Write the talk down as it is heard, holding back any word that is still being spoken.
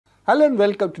Hello and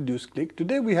welcome to NewsClick.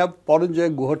 Today we have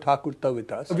Paranjoy Guha Thakurta with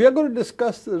us. We are going to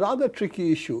discuss the rather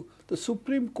tricky issue, the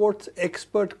Supreme Court's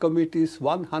Expert Committee's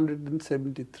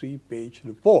 173-page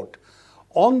report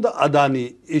on the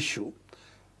Adani issue.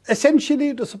 Essentially,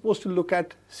 it was supposed to look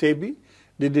at SEBI.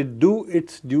 Did it do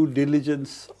its due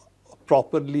diligence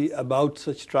properly about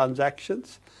such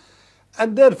transactions?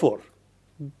 And therefore,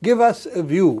 give us a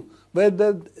view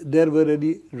whether there were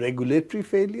any regulatory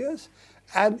failures,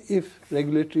 and if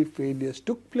regulatory failures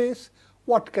took place,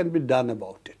 what can be done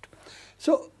about it.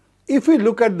 So, if we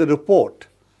look at the report,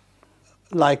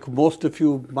 like most of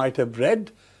you might have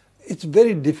read, it's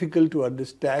very difficult to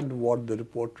understand what the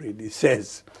report really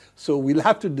says. So, we'll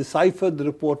have to decipher the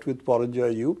report with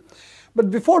Paranjoy you.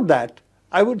 But before that,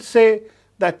 I would say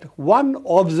that one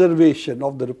observation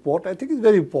of the report I think is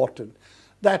very important,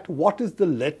 that what is the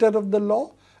letter of the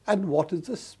law and what is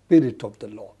the spirit of the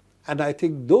law. And I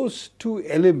think those two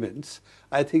elements,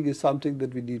 I think, is something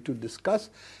that we need to discuss.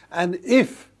 And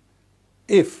if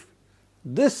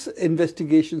this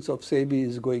investigations of SEBI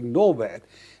is going nowhere,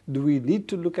 do we need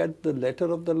to look at the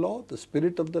letter of the law, the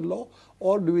spirit of the law,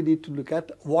 or do we need to look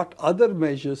at what other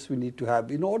measures we need to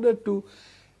have in order to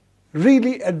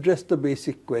really address the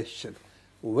basic question,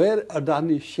 where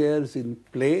Adani shares in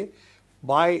play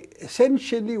by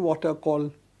essentially what are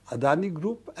called Adani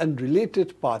Group and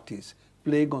related parties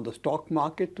playing on the stock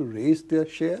market to raise their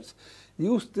shares,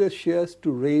 use their shares to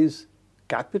raise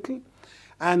capital.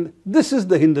 And this is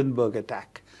the Hindenburg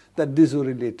attack, that these were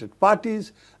related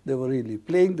parties, they were really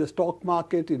playing the stock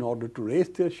market in order to raise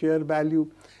their share value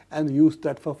and use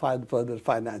that for further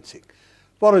financing.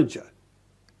 Paranjoy,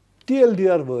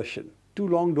 TLDR version, too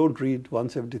long, don't read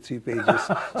 173 pages.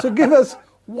 So give us,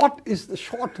 what is the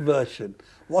short version?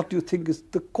 What do you think is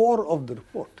the core of the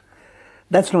report?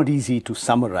 That's not easy to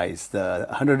summarize. The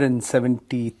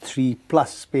 173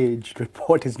 plus page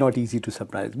report is not easy to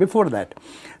summarize. Before that,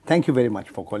 thank you very much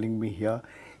for calling me here.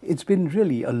 It's been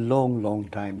really a long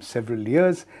time, several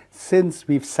years, since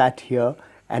we've sat here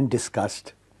and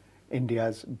discussed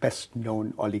India's best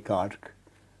known oligarch,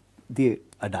 the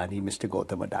Adani, Mr.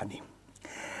 Gautam Adani.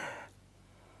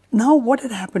 Now what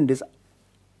had happened is,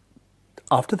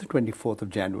 after the 24th of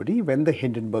January, when the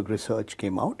Hindenburg research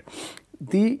came out,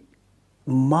 the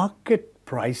market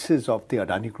prices of the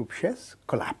Adani Group shares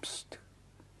collapsed.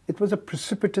 It was a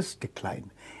precipitous decline.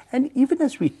 And even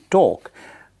as we talk,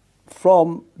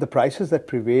 from the prices that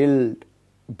prevailed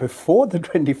before the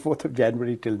 24th of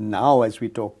January till now, as we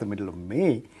talk the middle of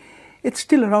May, it's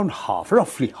still around half,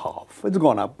 roughly half. It's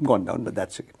gone up, gone down, but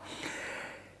that's it.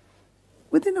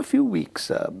 Within a few weeks,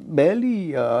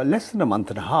 barely less than a month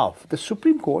and a half, the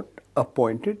Supreme Court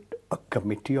appointed a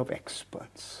committee of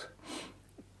experts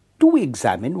to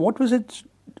examine what was its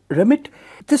remit.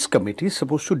 This committee is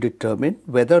supposed to determine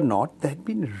whether or not there had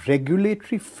been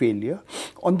regulatory failure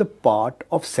on the part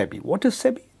of SEBI. What is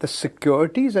SEBI? The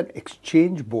Securities and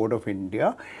Exchange Board of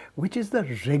India, which is the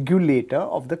regulator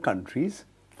of the country's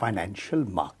financial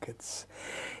markets.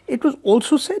 It was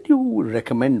also said you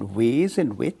recommend ways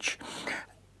in which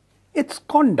its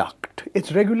conduct,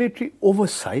 its regulatory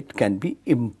oversight can be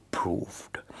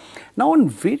improved. Now, on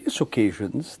various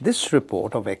occasions, this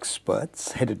report of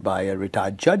experts, headed by a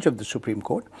retired judge of the Supreme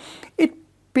Court, it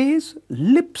pays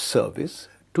lip service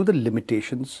to the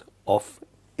limitations of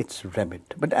its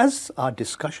remit. But as our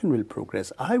discussion will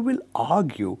progress, I will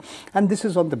argue, and this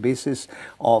is on the basis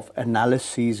of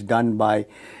analyses done by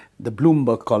the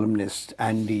Bloomberg columnist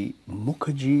Andy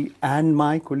Mukherjee and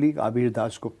my colleague Abir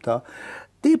Das Gupta,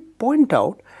 they point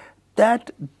out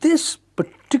that this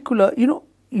particular,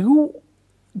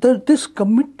 this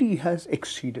committee has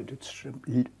exceeded its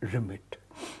remit.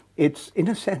 It's, in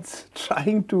a sense,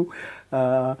 trying to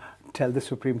tell the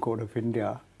Supreme Court of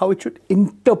India how it should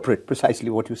interpret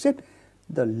precisely what you said,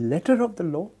 the letter of the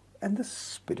law and the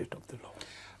spirit of the law.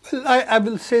 Well, I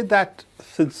will say that,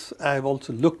 since I have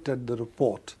also looked at the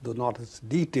report, though not as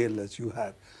detailed as you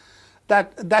have,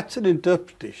 that's an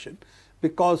interpretation,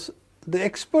 because the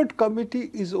expert committee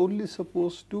is only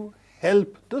supposed to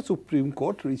help the Supreme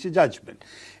Court reach a judgment.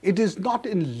 It is not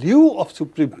in lieu of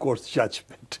Supreme Court's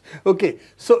judgment. Okay,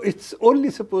 so it's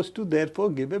only supposed to therefore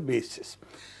give a basis.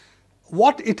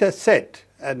 What it has said,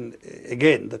 and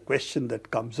again the question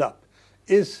that comes up,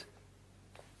 is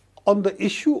on the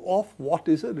issue of what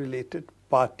is a related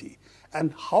party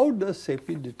and how does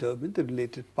SEBI determine the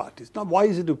related parties. Now, why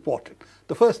is it important?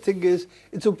 The first thing is,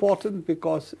 it's important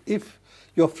because if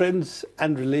your friends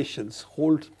and relations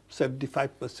hold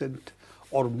 75%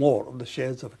 or more of the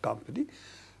shares of a company,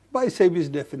 By SEBI's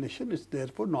definition, it's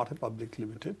therefore not a publicly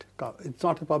limited. It's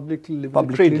not a publicly limited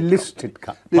Publicly traded listed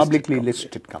company. publicly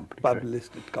listed company. Publicly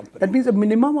listed company. That means a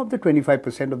minimum of the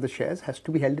 25% of the shares has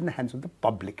to be held in the hands of the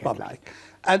public. At large.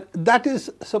 And that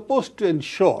is supposed to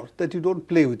ensure that you don't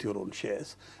play with your own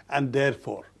shares, and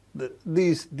therefore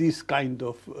these kind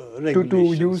of regulations.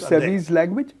 To use SEBI's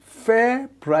language, fair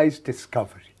price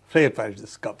discovery. Fair price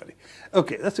discovery.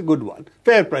 Okay, that's a good one.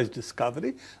 Fair price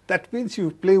discovery. That means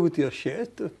you play with your shares,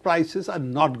 the prices are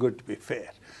not going to be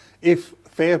fair. If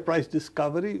fair price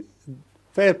discovery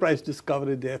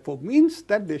therefore means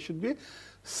that there should be a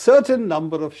certain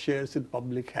number of shares in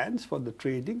public hands for the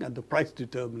trading and the price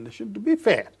determination to be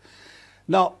fair.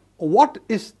 Now, what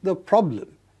is the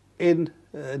problem in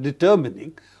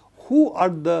determining who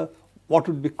are what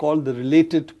would be called the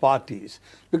related parties?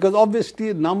 Because obviously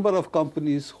a number of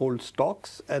companies hold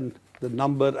stocks, and the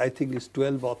number I think is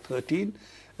 12 or 13,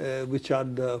 which are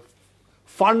the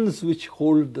funds which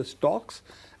hold the stocks,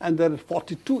 and there are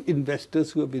 42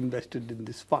 investors who have invested in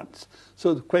these funds.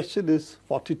 So the question is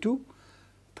 42,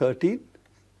 13,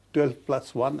 12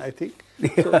 plus 1, I think.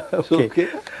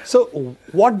 So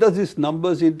what does these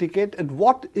numbers indicate, and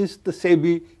what is the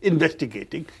SEBI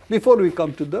investigating before we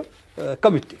come to the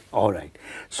committee? All right.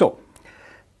 So,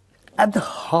 at the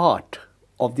heart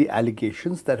of the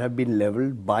allegations that have been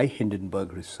leveled by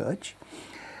Hindenburg Research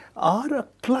are a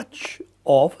clutch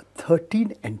of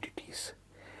 13 entities.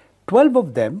 12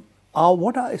 of them are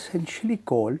what are essentially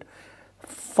called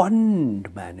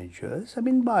fund managers. I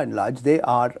mean, by and large, they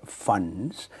are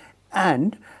funds,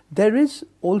 and there is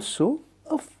also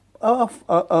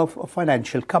a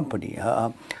financial company,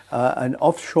 an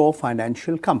offshore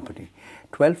financial company.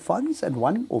 12 funds and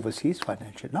 1 overseas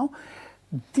financial. Now,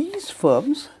 these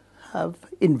firms have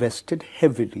invested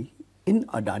heavily in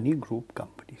Adani Group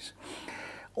companies.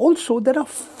 Also, there are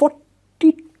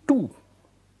 42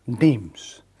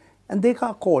 names, and they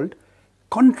are called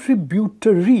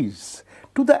contributories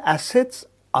to the assets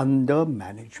under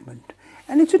management.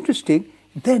 And it's interesting,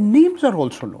 their names are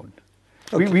also known.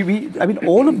 Okay. I mean,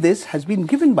 all of this has been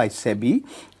given by SEBI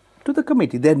to the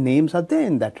committee. Their names are there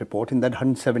in that report, in that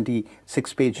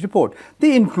 176-page report.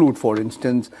 They include, for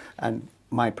instance, and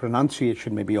my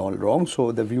pronunciation may be all wrong,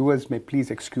 so the viewers may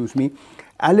please excuse me,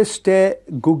 Alistair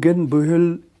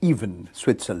Guggenbuhl Even,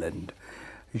 Switzerland,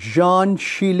 Jean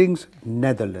Schillings,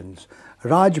 Netherlands,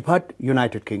 Raj Bhatt,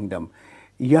 United Kingdom,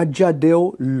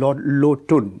 Yajadeo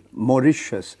Lotun,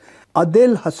 Mauritius,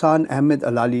 Adel Hassan Ahmed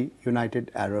Alali,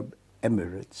 United Arab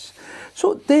Emirates.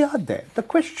 So they are there. The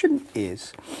question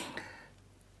is,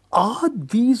 are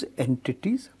these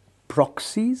entities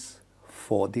proxies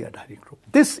for the Adani Group?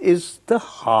 This is the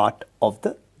heart of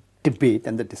the debate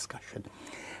and the discussion.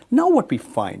 Now what we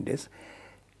find is,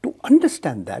 to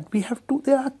understand that,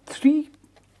 there are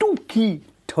two key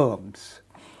terms.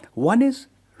 One is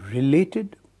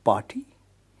related party.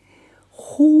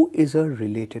 Who is a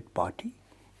related party?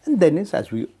 And then is,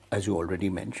 as you already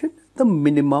mentioned, the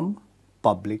minimum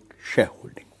public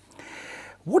shareholding.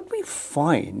 What we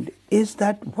find is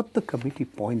that what the committee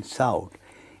points out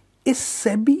is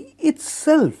SEBI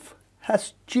itself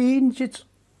has changed its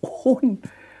own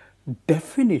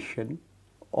definition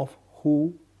of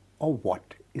who or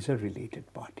what is a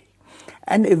related party,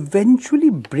 and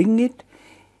eventually bring it.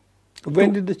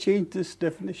 When did they change this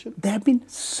definition? There have been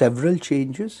several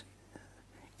changes,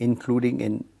 including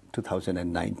in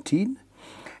 2019,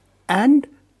 and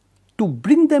to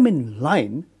bring them in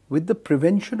line with the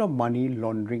Prevention of Money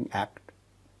Laundering Act,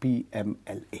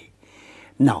 PMLA.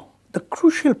 Now, the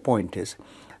crucial point is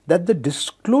that the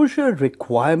disclosure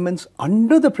requirements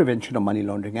under the Prevention of Money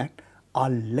Laundering Act are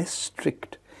less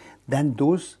strict than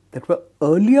those that were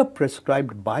earlier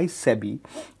prescribed by SEBI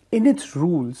in its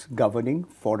rules governing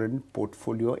foreign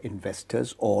portfolio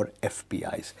investors, or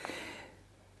FPIs.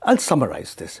 I'll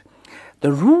summarize this.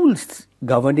 The rules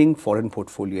governing foreign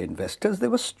portfolio investors, they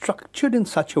were structured in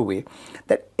such a way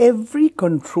that every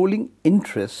controlling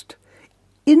interest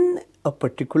in a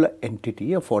particular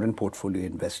entity, a foreign portfolio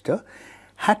investor,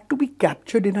 had to be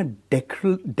captured in a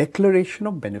declaration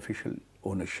of beneficial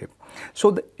ownership.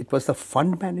 So it was the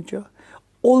fund manager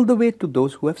all the way to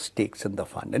those who have stakes in the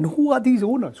fund. And who are these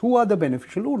owners? Who are the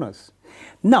beneficial owners?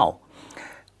 Now,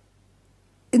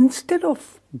 instead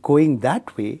of going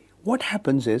that way, what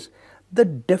happens is the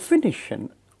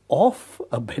definition of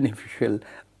a beneficial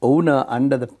owner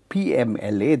under the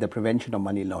PMLA, the Prevention of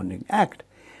Money Laundering Act,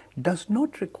 does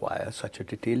not require such a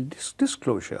detailed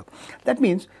disclosure. That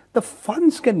means the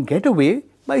funds can get away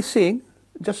by saying,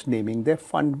 just naming their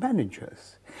fund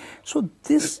managers. So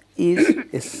this is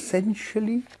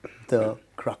essentially the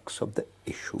crux of the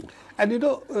issue. And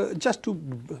just to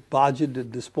barge in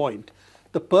at this point,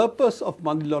 the purpose of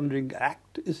Money Laundering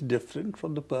Act is different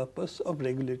from the purpose of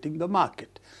regulating the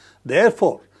market.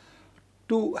 Therefore,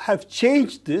 to have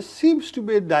changed this seems to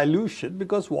be a dilution,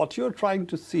 because what you're trying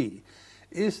to see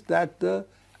is that the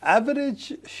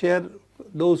average share,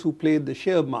 those who play in the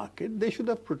share market, they should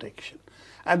have protection.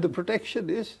 And the protection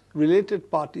is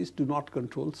related parties do not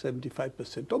control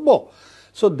 75% or more.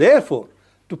 So therefore,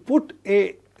 to put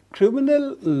a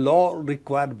criminal law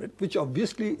requirement, which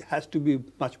obviously has to be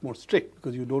much more strict,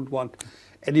 because you don't want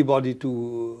anybody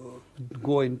to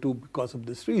go into because of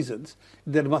these reasons,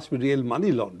 there must be real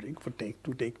money laundering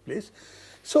to take place.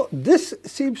 So this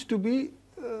seems to be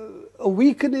a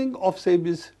weakening of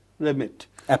SEBI's remit.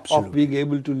 Absolutely. Of being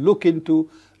able to look into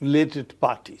related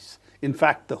parties. In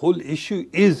fact, the whole issue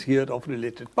is here of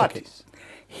related parties. Okay.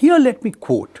 Here let me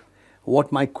quote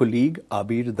what my colleague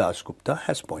Prabir Dasgupta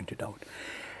has pointed out.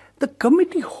 The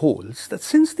committee holds that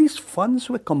since these funds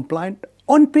were compliant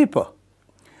on paper,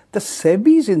 the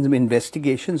SEBI's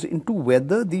investigations into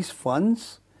whether these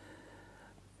funds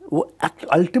were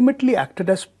ultimately acted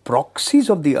as proxies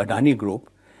of the Adani Group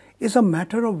is a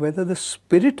matter of whether the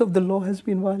spirit of the law has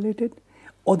been violated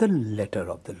or the letter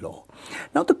of the law.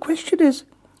 Now the question is,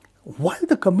 while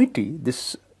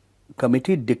this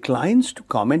committee declines to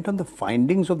comment on the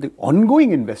findings of the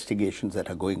ongoing investigations that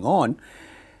are going on,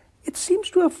 it seems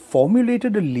to have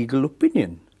formulated a legal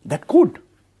opinion that could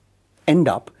end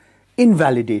up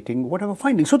invalidating whatever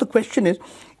findings. So the question is,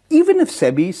 even if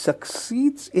SEBI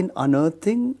succeeds in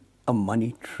unearthing a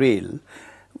money trail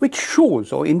which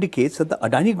shows or indicates that the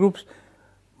Adani Group's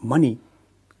money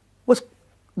was,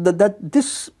 that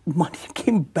this money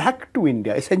came back to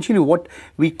India, essentially what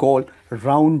we call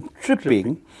round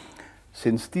tripping,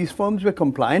 since these firms were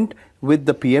compliant with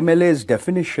the PMLA's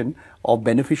definition of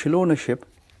beneficial ownership.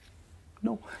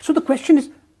 No. So the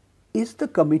question is the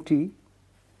committee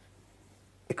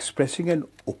expressing an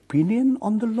opinion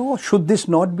on the law? Should this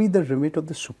not be the remit of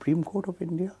the Supreme Court of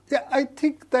India? Yeah, I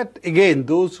think that, again,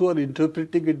 those who are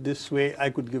interpreting it this way, I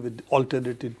could give an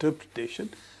alternate interpretation,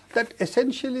 that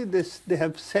essentially they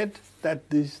have said that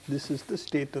this is the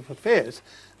state of affairs,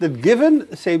 that given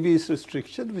SEBI's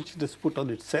restriction, which it has put on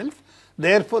itself,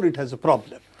 therefore it has a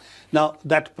problem. Now,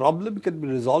 that problem can be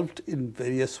resolved in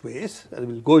various ways, and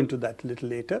we'll go into that a little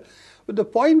later. But the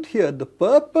point here, the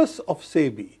purpose of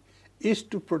SEBI is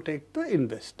to protect the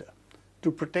investor,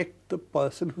 to protect the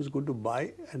person who's going to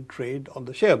buy and trade on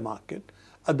the share market,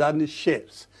 Adani's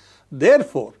shares.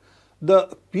 Therefore,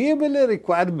 the PMLA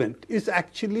requirement is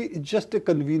actually just a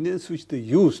convenience which they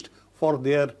used for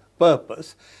their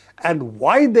purpose, and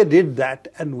why they did that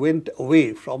and went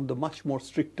away from the much more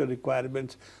stricter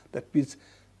requirements, that means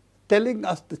telling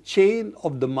us the chain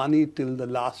of the money till the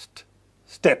last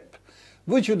step,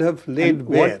 which would have laid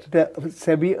bare. What the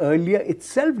SEBI earlier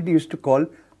itself used to call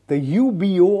the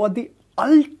UBO, or the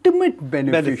ultimate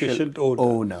beneficent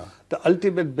owner. The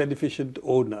ultimate beneficent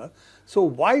owner. So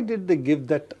why did they give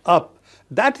that up?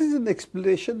 That is an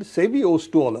explanation SEBI owes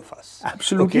to all of us.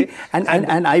 Absolutely. Okay?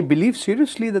 And I believe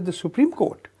seriously that the Supreme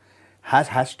Court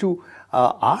has to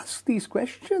ask these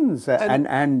questions.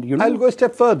 And you know, I'll go a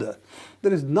step further.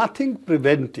 There is nothing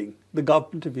preventing the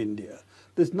government of India,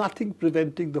 there's nothing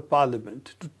preventing the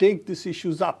parliament to take these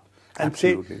issues up and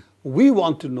Absolutely. say, we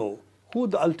want to know who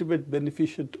the ultimate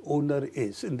beneficent owner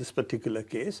is in this particular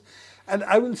case. And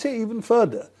I will say even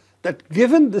further that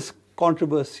given this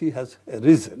controversy has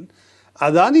arisen,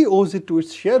 Adani owes it to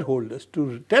its shareholders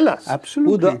to tell us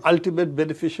Absolutely. who the ultimate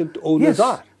beneficent owners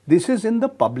are. This is in the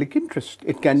public interest.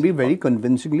 It can be very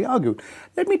convincingly argued.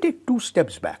 Let me take 2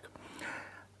 steps back.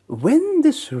 When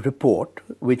this report,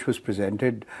 which was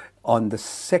presented on the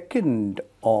 2nd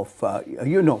of,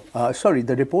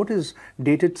 the report is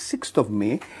dated 6th of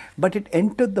May, but it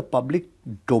entered the public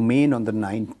domain on the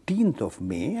 19th of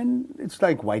May, and it's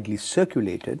like widely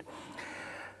circulated.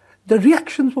 The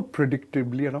reactions were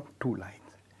predictably around 2 lines.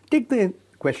 Take the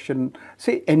question,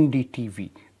 say NDTV,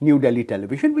 New Delhi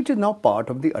Television, which is now part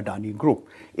of the Adani Group.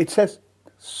 It says,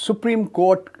 Supreme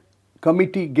Court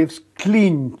committee gives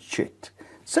clean chit.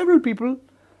 Several people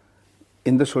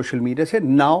in the social media said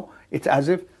now it's as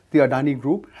if the Adani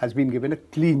Group has been given a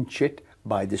clean chit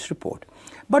by this report.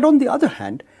 But on the other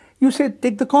hand, you say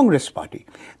take the Congress party.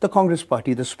 The Congress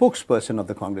party, the spokesperson of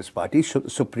the Congress party,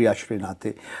 Supriya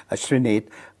Srinath,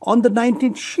 on the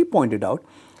 19th, she pointed out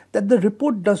that the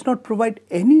report does not provide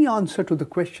any answer to the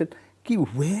question,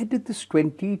 where did this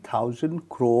 20,000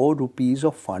 crore rupees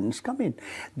of funds come in?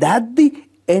 That the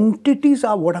entities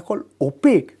are what are called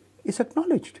opaque is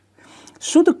acknowledged.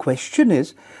 So the question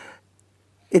is,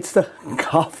 it's the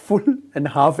half full and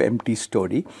half empty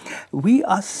story. We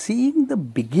are seeing the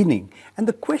beginning, and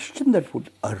the question that would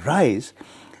arise,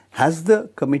 has the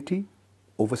committee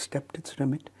overstepped its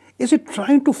remit? Is it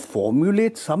trying to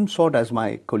formulate some sort, as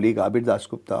my colleague Abir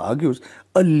Dasgupta argues,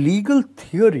 a legal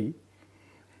theory,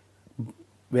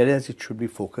 whereas it should be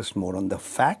focused more on the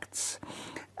facts?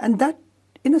 And that,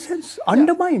 in a sense,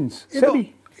 undermines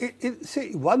SEBI.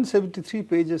 Say 173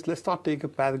 pages, let's not take a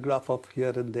paragraph of here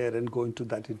and there and go into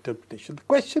that interpretation. The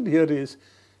question here is,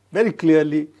 very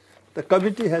clearly, the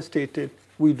committee has stated,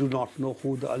 we do not know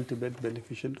who the ultimate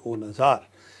beneficent owners are.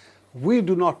 We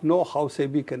do not know how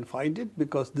SEBI can find it,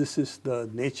 because this is the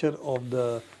nature of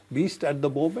the beast at the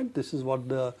moment. This is what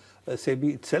the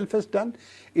SEBI itself has done.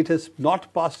 It has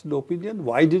not passed an opinion.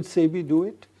 Why did SEBI do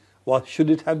it? Or should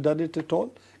it have done it at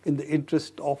all in the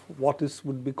interest of what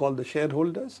would be called the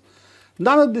shareholders?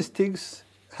 None of these things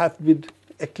have been,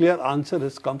 a clear answer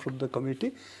has come from the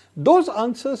committee. Those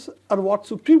answers are what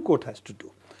Supreme Court has to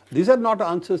do. These are not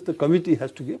answers the committee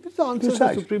has to give. It's the answers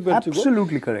the Supreme Court has to give.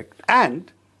 Absolutely correct.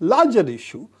 And larger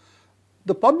issue,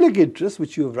 the public interest,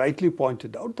 which you have rightly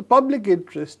pointed out, the public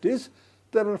interest is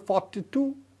there are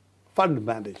 42 fund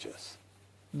managers.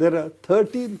 There are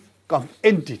 13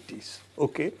 entities,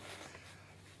 okay?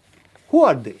 Who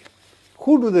are they?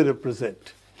 Who do they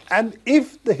represent? And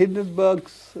if the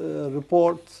Hindenburg's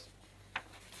reports,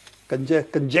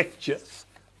 conjectures,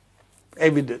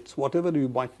 evidence, whatever you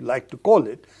might like to call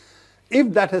it,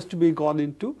 if that has to be gone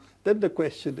into, then the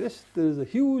question is, there is a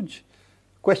huge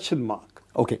question mark.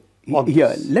 Okay,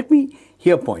 here, let me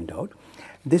here point out,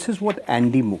 this is what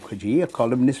Andy Mukherjee, a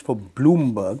columnist for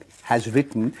Bloomberg, has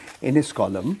written in his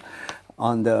column,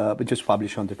 which was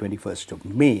published on the 21st of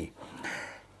May.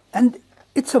 And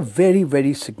it's a very,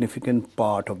 very significant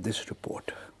part of this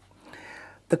report.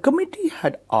 The committee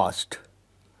had asked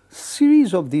a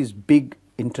series of these big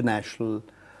international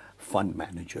fund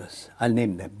managers, I'll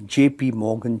name them, JP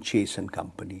Morgan Chase and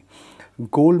Company,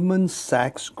 Goldman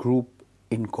Sachs Group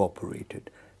Incorporated,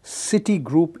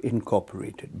 Citigroup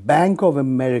Incorporated, Bank of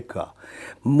America,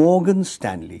 Morgan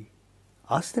Stanley,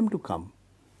 asked them to come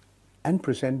and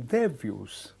present their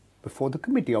views before the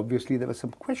committee. Obviously, there were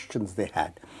some questions they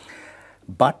had.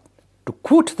 But to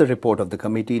quote the report of the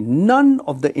committee, none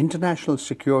of the international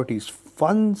securities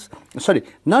firms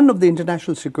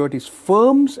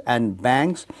and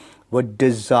banks were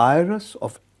desirous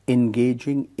of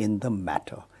engaging in the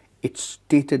matter. It's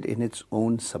stated in its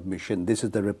own submission. This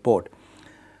is the report.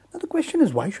 Now the question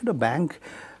is, why should a bank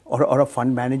or a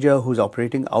fund manager who's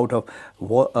operating out of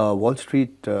Wall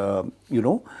Street, and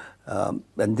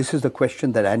this is the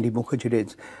question that Andy Mukherjee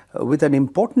raised, with an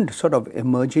important sort of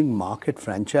emerging market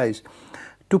franchise,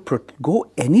 to go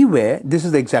anywhere, this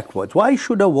is the exact words, why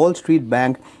should a Wall Street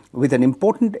bank with an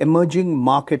important emerging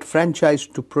market franchise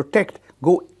to protect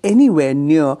go anywhere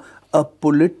near a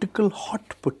political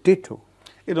hot potato?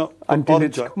 Until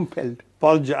it's compelled.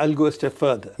 Paranjoy, I'll go a step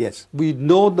further. Yes. We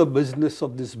know the business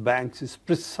of these banks is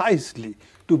precisely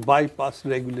to bypass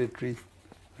regulatory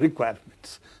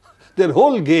requirements. Their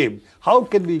whole game, how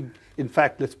can we, in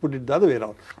fact, let's put it the other way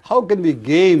around, how can we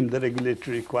game the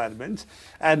regulatory requirements?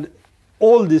 And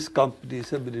all these companies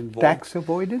have been involved. Tax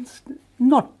avoidance,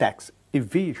 not tax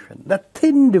evasion, that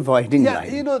thin dividing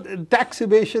line. Tax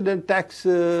evasion and tax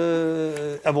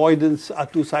avoidance are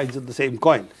two sides of the same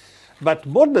coin. But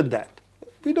more than that,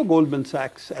 we know Goldman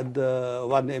Sachs and the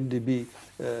 1MDB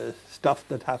stuff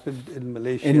that happened in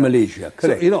Malaysia. In Malaysia,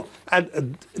 correct. So,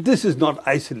 and this is not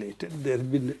isolated. There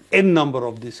have been n number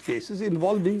of these cases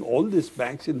involving all these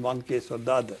banks in one case or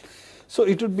the other. So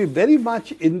it would be very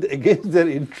much against their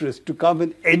interest to come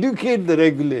and educate the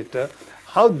regulator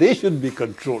how they should be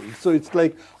controlled. So it's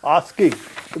like asking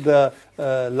the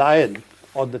lion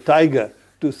or the tiger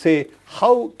to say,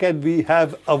 how can we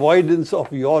have avoidance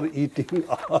of your eating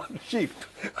our sheep?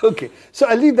 Okay, so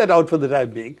I'll leave that out for the time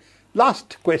being.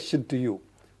 Last question to you.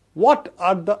 What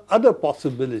are the other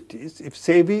possibilities if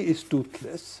SEBI is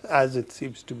toothless, as it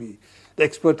seems to be, the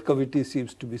expert committee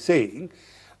seems to be saying?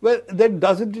 Well, then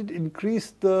doesn't it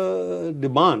increase the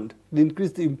demand,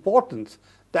 increase the importance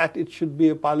that it should be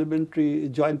a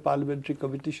joint parliamentary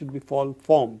committee should be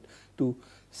formed to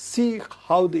see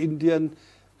how the Indian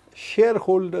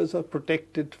shareholders are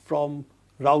protected from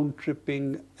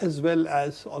round-tripping as well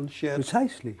as on share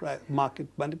market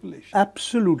manipulation?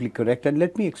 Absolutely correct. And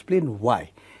let me explain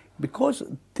why. Because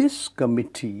this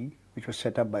committee, which was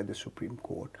set up by the Supreme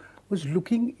Court, was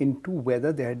looking into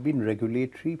whether there had been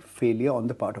regulatory failure on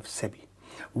the part of SEBI.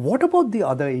 What about the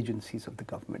other agencies of the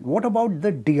government? What about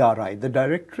the DRI, the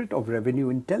Directorate of Revenue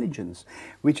Intelligence,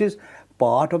 which is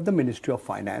part of the Ministry of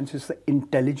Finance, is the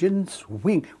intelligence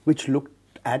wing which looked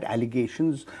at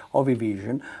allegations of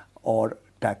evasion or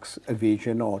tax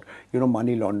evasion or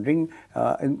money laundering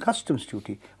and customs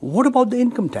duty. What about the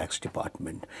income tax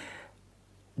department?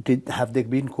 Have they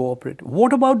been cooperative?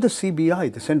 What about the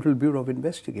CBI, the Central Bureau of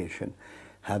Investigation?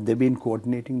 Have they been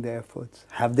coordinating their efforts?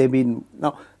 Have there been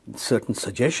now certain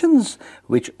suggestions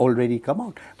which already come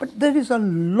out? But there is a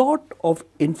lot of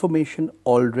information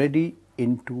already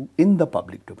in the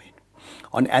public domain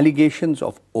on allegations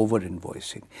of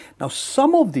over-invoicing. Now,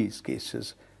 some of these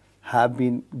cases have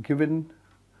been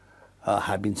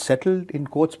settled in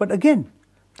courts, but again,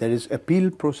 there is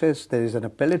appeal process, there is an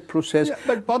appellate process. Yeah,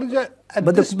 but Paranjoy, at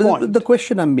this point, the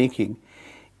question I'm making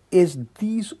is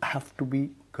these have to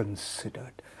be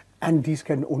considered, and these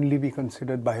can only be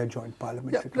considered by a joint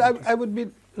parliamentary committee. I would be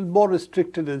more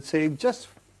restricted in saying just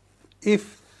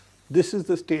if this is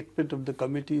the statement of the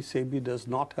committee, SEBI does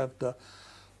not have the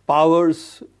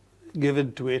powers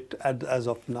given to it as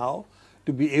of now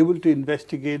to be able to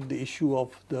investigate the issue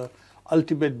of the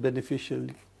ultimate beneficial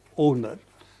owner,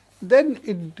 then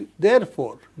it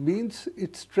therefore means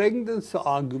it strengthens the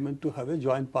argument to have a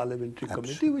joint parliamentary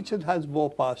committee which has more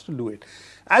powers to do it.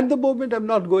 At the moment, I'm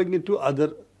not going into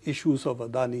other issues of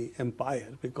Adani Empire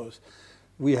because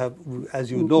we have, as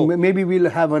you know... Maybe we'll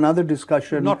have another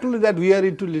discussion. Not only that, we are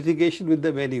into litigation with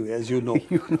them anyway, as you know.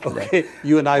 Okay,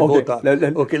 you and I both are.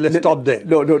 Okay, let's stop there.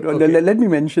 No. Let me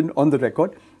mention on the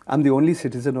record, I'm the only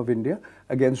citizen of India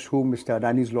against whom Mr.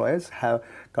 Adani's lawyers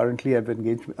currently have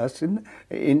engaged us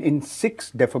in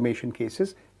 6 defamation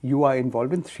cases. You are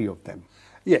involved in 3 of them.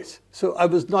 Yes. So I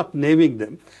was not naming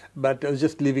them, but I was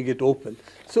just leaving it open.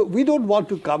 So we don't want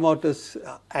to come out as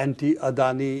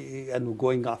anti-Adani and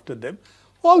going after them.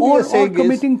 Or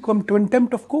committing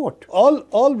contempt of court.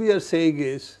 All we are saying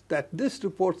is that this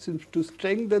report seems to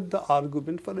strengthen the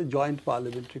argument for a joint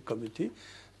parliamentary committee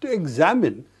to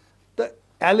examine the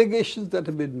allegations that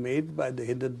have been made by the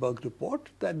Hindenburg report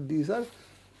that these are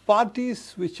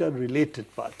parties which are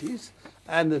related parties,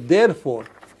 and therefore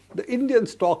the Indian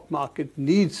stock market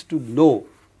needs to know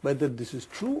whether this is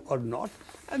true or not,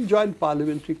 and joint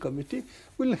parliamentary committee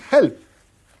will help.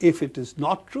 If it is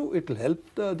not true, it will help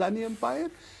the Adani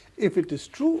Empire. If it is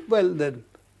true, well then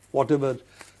whatever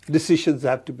decisions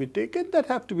have to be taken, that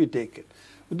have to be taken.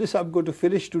 With this, I'm going to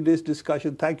finish today's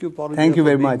discussion. Thank you, Paranjoy, Thank you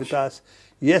very for being much with us.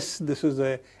 Yes, this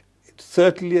is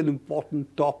certainly an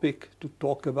important topic to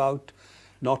talk about,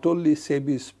 not only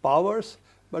SEBI's powers,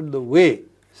 but the way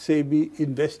SEBI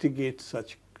investigates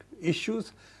such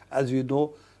issues. As you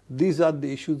know, these are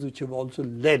the issues which have also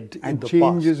led in the past. And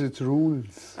changes its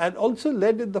rules. And also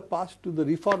led in the past to the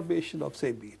reformation of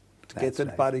SEBI. Ketan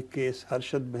right. Parikh case,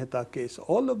 Harshad Mehta case,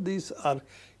 all of these are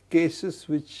cases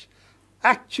which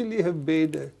actually have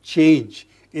made a change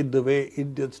in the way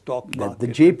Indian stock market. The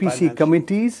JPC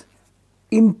committees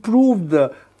improved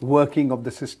the working of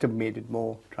the system, made it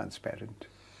more transparent.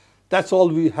 That's all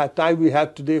time we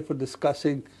have today for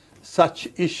discussing such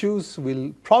issues.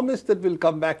 We'll promise that we'll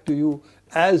come back to you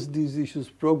as these issues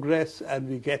progress and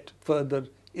we get further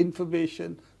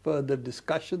information, further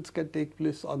discussions can take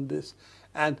place on this.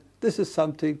 And this is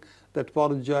something that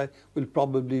Paranjoy will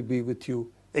probably be with you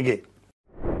again.